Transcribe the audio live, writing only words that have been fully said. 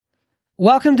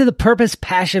Welcome to the Purpose,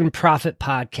 Passion, Profit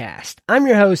podcast. I'm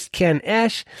your host, Ken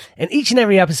Esch, and each and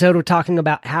every episode we're talking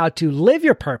about how to live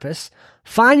your purpose,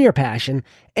 find your passion,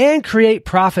 and create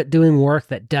profit doing work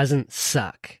that doesn't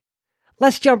suck.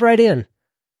 Let's jump right in.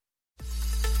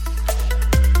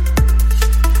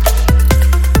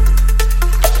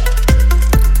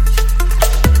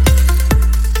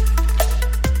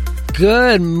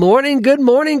 Good morning, good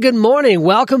morning, good morning.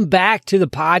 Welcome back to the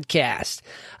podcast.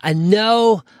 I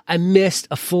know I missed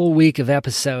a full week of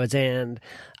episodes, and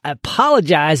I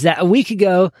apologize that a week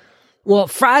ago,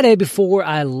 Friday before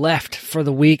I left for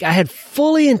the week, I had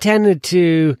fully intended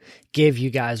to give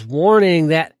you guys warning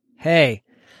that, hey,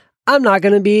 I'm not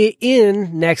going to be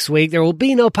in next week. There will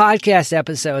be no podcast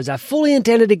episodes. I fully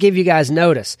intended to give you guys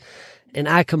notice, and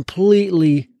I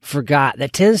completely forgot.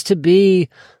 That tends to be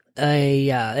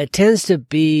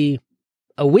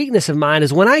a weakness of mine,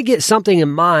 is when I get something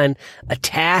in mind, a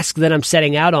task that I'm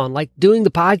setting out on, like doing the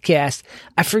podcast,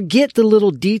 I forget the little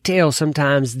details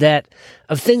sometimes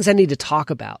of things I need to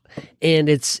talk about. And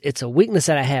it's a weakness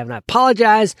that I have, and I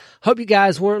apologize. Hope you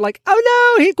guys weren't like,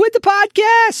 oh no, he quit the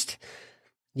podcast.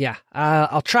 Yeah,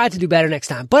 I'll try to do better next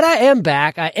time. But I am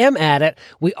back. I am at it.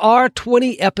 We are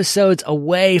 20 episodes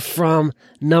away from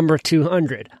number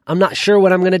 200. I'm not sure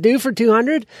what I'm going to do for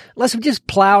 200 unless we just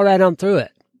plow right on through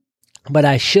it. But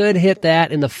I should hit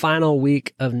that in the final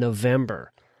week of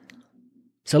November.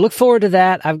 So look forward to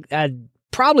that. I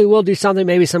probably will do something,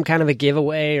 maybe some kind of a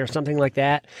giveaway or something like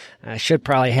that. I should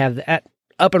probably have that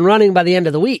up and running by the end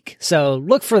of the week. So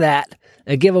look for that,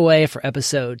 a giveaway for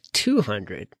episode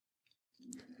 200.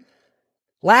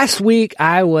 Last week,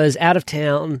 I was out of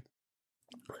town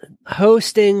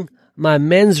hosting my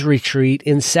men's retreat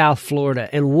in South Florida,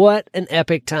 and what an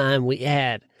epic time we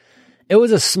had. It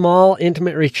was a small,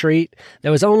 intimate retreat.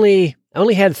 There was I only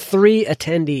had 3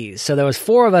 attendees, so there was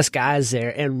 4 of us guys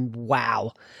there, and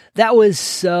wow, that was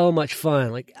so much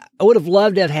fun. Like, I would have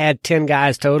loved to have had 10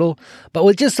 guys total, but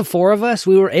with just the 4 of us,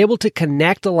 we were able to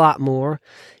connect a lot more,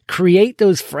 create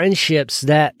those friendships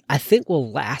that I think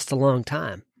will last a long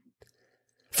time.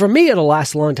 For me, it'll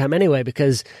last a long time anyway,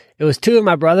 because it was 2 of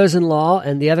my brothers-in-law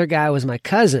and the other guy was my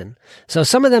cousin. So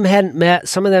some of them hadn't met,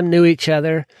 some of them knew each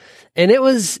other, and it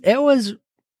was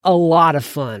a lot of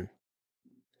fun.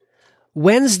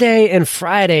 Wednesday and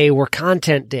Friday were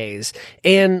content days,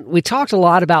 and we talked a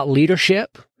lot about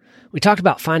leadership. We talked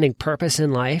about finding purpose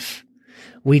in life.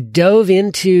 We dove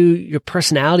into your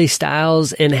personality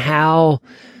styles and how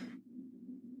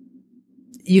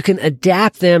you can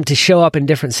adapt them to show up in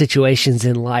different situations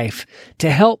in life,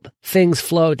 to help things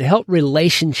flow, to help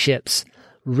relationships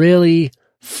really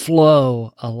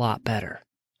flow a lot better.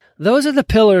 Those are the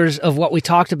pillars of what we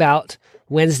talked about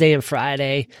Wednesday and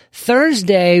Friday.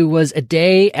 Thursday was a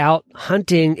day out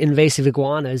hunting invasive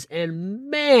iguanas, and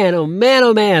man, oh man,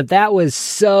 oh man, that was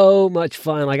so much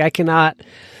fun. Like, it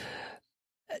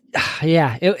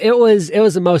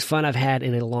was the most fun I've had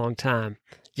in a long time.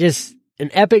 Just an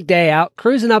epic day out,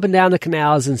 cruising up and down the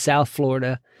canals in South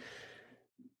Florida,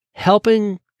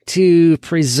 helping to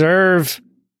preserve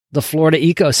the Florida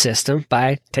ecosystem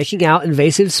by taking out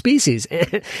invasive species.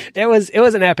 It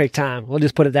was an epic time. We'll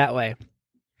just put it that way.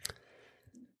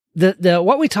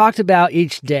 What we talked about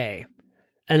each day,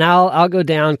 and I'll go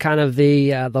down kind of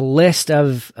the list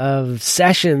of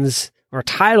sessions or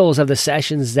titles of the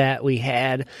sessions that we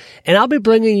had, and I'll be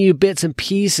bringing you bits and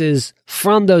pieces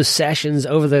from those sessions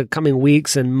over the coming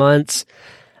weeks and months.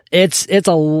 It's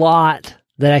a lot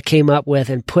that I came up with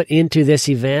and put into this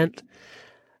event.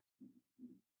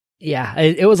 Yeah,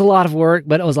 it was a lot of work,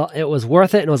 but it was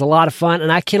worth it, and it was a lot of fun,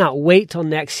 and I cannot wait till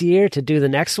next year to do the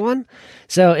next one.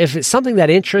 So if it's something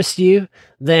that interests you,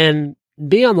 then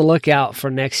be on the lookout for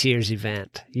next year's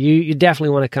event. You definitely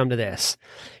want to come to this.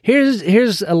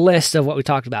 Here's a list of what we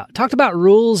talked about. Talked about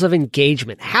rules of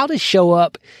engagement, how to show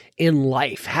up in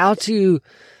life, how to,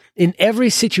 in every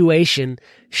situation,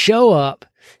 show up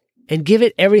and give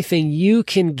it everything you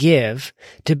can give,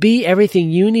 to be everything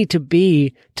you need to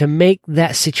be to make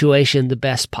that situation the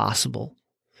best possible.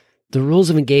 The rules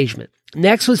of engagement.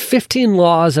 Next was 15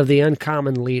 laws of the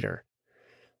uncommon leader.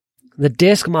 The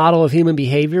DISC model of human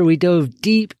behavior. We dove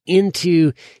deep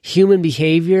into human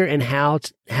behavior and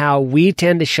how we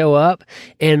tend to show up,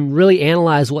 and really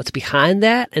analyze what's behind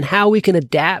that and how we can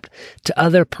adapt to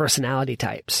other personality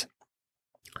types.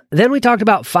 Then we talked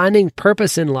about finding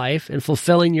purpose in life and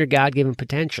fulfilling your God-given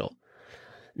potential.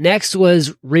 Next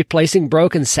was replacing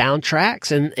broken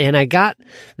soundtracks, and I got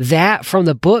that from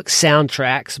the book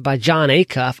Soundtracks by John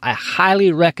Acuff. I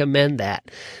highly recommend that.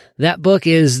 That book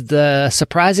is The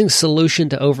Surprising Solution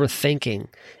to Overthinking,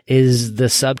 is the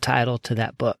subtitle to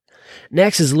that book.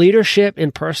 Next is leadership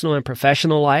in personal and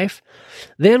professional life.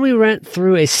 Then we went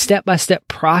through a step-by-step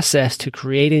process to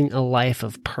creating a life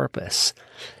of purpose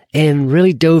and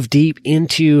really dove deep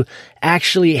into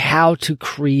actually how to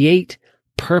create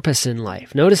purpose in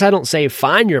life. Notice I don't say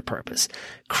find your purpose.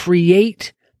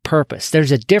 Create purpose.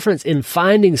 There's a difference in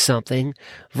finding something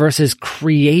versus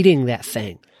creating that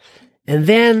thing. And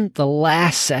then the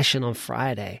last session on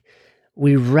Friday,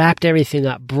 we wrapped everything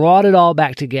up, brought it all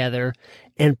back together,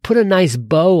 and put a nice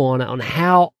bow on it on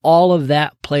how all of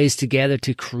that plays together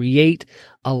to create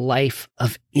a life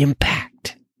of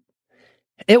impact.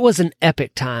 It was an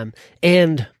epic time,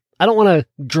 and I don't want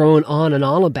to drone on and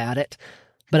on about it,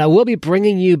 but I will be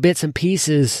bringing you bits and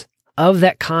pieces of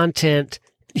that content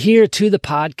here to the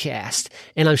podcast.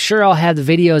 And I'm sure I'll have the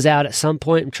videos out at some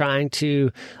point. I'm trying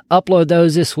to upload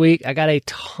those this week. I got a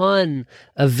ton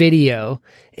of video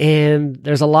and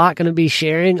there's a lot going to be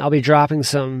sharing. I'll be dropping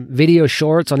some video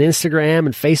shorts on Instagram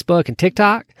and Facebook and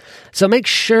TikTok. So make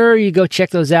sure you go check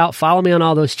those out. Follow me on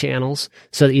all those channels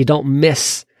so that you don't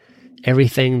miss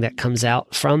everything that comes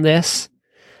out from this.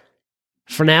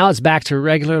 For now, it's back to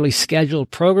regularly scheduled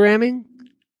programming.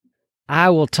 I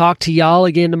will talk to y'all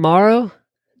again tomorrow.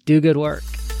 Do good work.